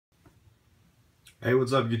Hey,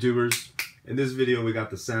 what's up YouTubers? In this video we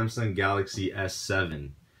got the Samsung Galaxy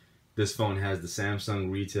S7. This phone has the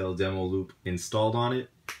Samsung Retail Demo Loop installed on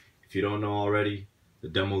it. If you don't know already, the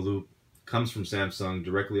Demo Loop comes from Samsung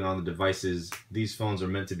directly on the devices. These phones are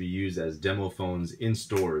meant to be used as demo phones in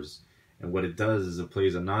stores, and what it does is it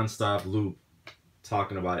plays a non-stop loop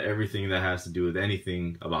talking about everything that has to do with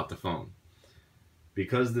anything about the phone.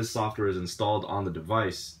 Because this software is installed on the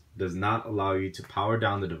device, does not allow you to power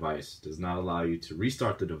down the device, does not allow you to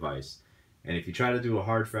restart the device, and if you try to do a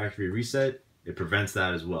hard factory reset, it prevents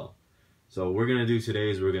that as well. So what we're going to do today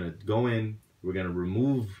is we're going to go in, we're going to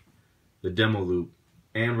remove the demo loop,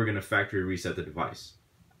 and we're going to factory reset the device.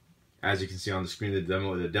 As you can see on the screen, the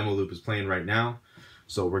demo loop is playing right now.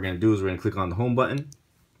 So what we're going to do is we're going to click on the home button,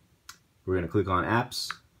 we're going to click on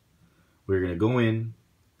apps, we're going to go in,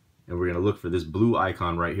 and we're going to look for this blue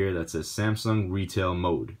icon right here that says Samsung Retail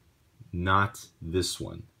Mode. Not this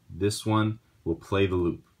one. This one will play the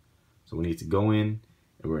loop. So we need to go in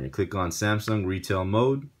and we're going to click on Samsung Retail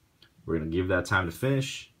Mode. We're going to give that time to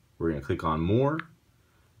finish. We're going to click on More,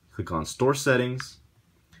 click on Store Settings,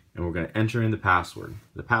 and we're going to enter in the password.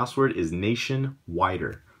 The password is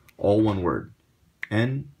Nationwider, all one word.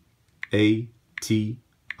 Nationwider.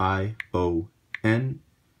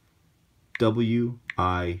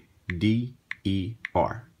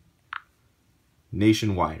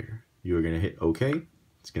 Nationwider. You're going to hit OK.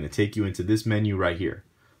 It's going to take you into this menu right here.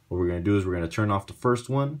 What we're going to do is we're going to turn off the first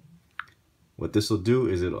one. What this will do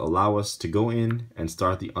is it'll allow us to go in and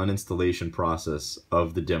start the uninstallation process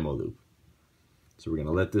of the demo loop. So we're going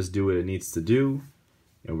to let this do what it needs to do,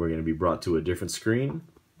 and we're going to be brought to a different screen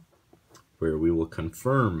where we will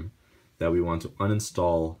confirm that we want to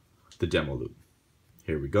uninstall the demo loop.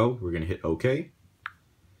 Here we go. We're going to hit OK,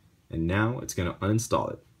 and now it's going to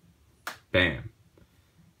uninstall it. Bam.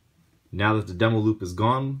 Now that the demo loop is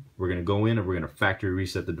gone, we're going to go in and we're going to factory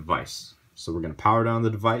reset the device. So we're going to power down the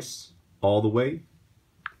device all the way,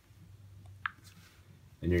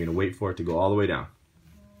 and you're going to wait for it to go all the way down.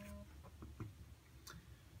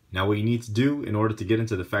 Now what you need to do in order to get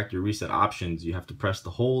into the factory reset options, you have to press the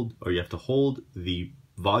hold, or you have to hold the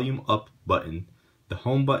volume up button, the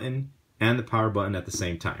home button, and the power button at the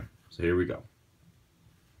same time. So here we go.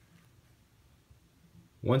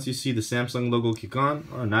 Once you see the Samsung logo kick on,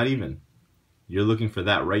 or not even, you're looking for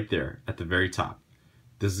that right there at the very top.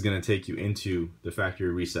 This is going to take you into the factory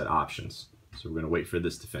reset options. So we're going to wait for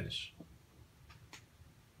this to finish.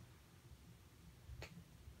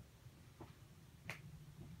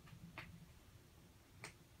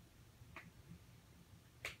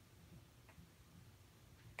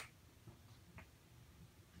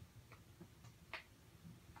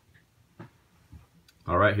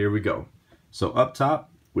 Alright, here we go. So up top,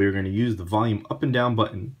 we're going to use the volume up and down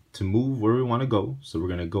button to move where we want to go. So we're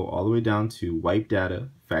going to go all the way down to wipe data,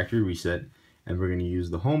 factory reset, and we're going to use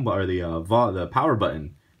the home button, or the power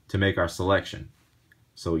button to make our selection.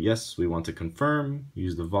 So yes, we want to confirm,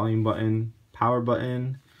 use the volume button, power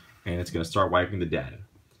button, and it's going to start wiping the data.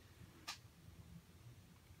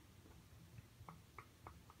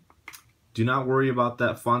 Do not worry about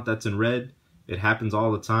that font that's in red. It happens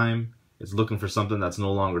all the time. It's looking for something that's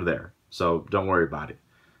no longer there. So don't worry about it.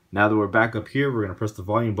 Now that we're back up here, we're going to press the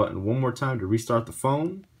volume button one more time to restart the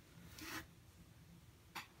phone.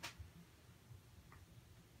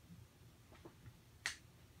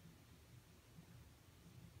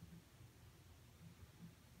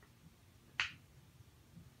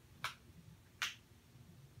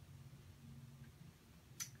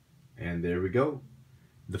 And there we go.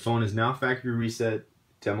 The phone is now factory reset.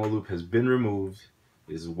 Demo loop has been removed.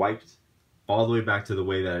 It is wiped all the way back to the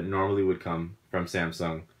way that it normally would come from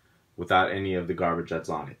Samsung without any of the garbage that's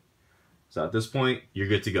on it. So at this point, you're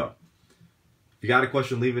good to go. If you got a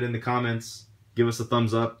question, leave it in the comments. Give us a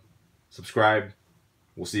thumbs up. Subscribe.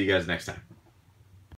 We'll see you guys next time.